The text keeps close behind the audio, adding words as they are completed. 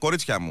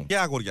Κορίτσια μου και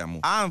αγόρια μου,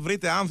 αν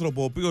βρείτε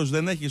άνθρωπο ο οποίος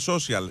δεν έχει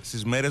social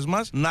στις μέρες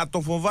μας, να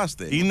το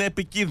φοβάστε. Είναι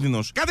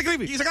επικίνδυνος. Κάτι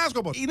κρύβει. Είσαι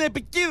κάσκοπος. Είναι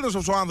επικίνδυνος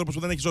αυτός ο άνθρωπος που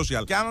δεν έχει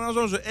social. Και αν ένας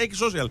άνθρωπος έχει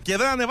social και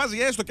δεν ανεβάζει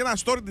έστω και ένα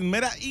story την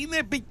ημέρα, είναι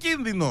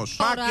επικίνδυνος.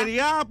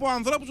 Μακριά από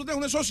ανθρώπους που δεν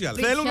έχουν social.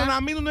 Θέλουν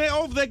να μείνουν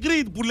off the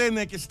grid που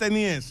λένε και στις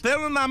ταινίες.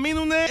 Θέλουν να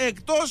μείνουν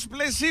εκτός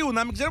πλαισίου,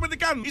 να μην ξέρουμε τι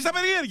κάνουν. Είστε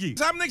περίεργοι.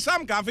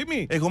 Σάμ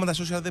καφίμι. Εγώ με τα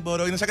social δεν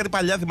μπορώ. Είναι σαν κάτι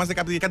παλιά. Θυμάστε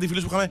κάτι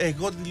φίλους που είχαμε.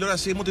 Εγώ την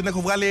τηλεόρασή μου την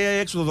έχω βγάλει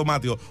έξω το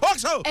δωμάτιο.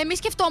 Όξο! Εμείς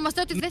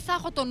σκεφτόμαστε ότι δεν θα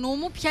έχω το νου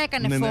μου, ποια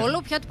έκανε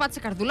follow, ποια του πάτησε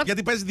καρδούλα.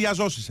 Γιατί παίζει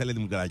διαζώσεις, Ελένη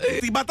Μικράκη.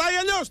 Την πατάει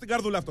αλλιώς την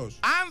καρδούλα αυτός.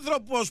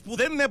 Άνθρωπος που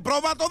δεν είναι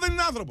πρόβατο δεν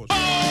είναι άνθρωπος.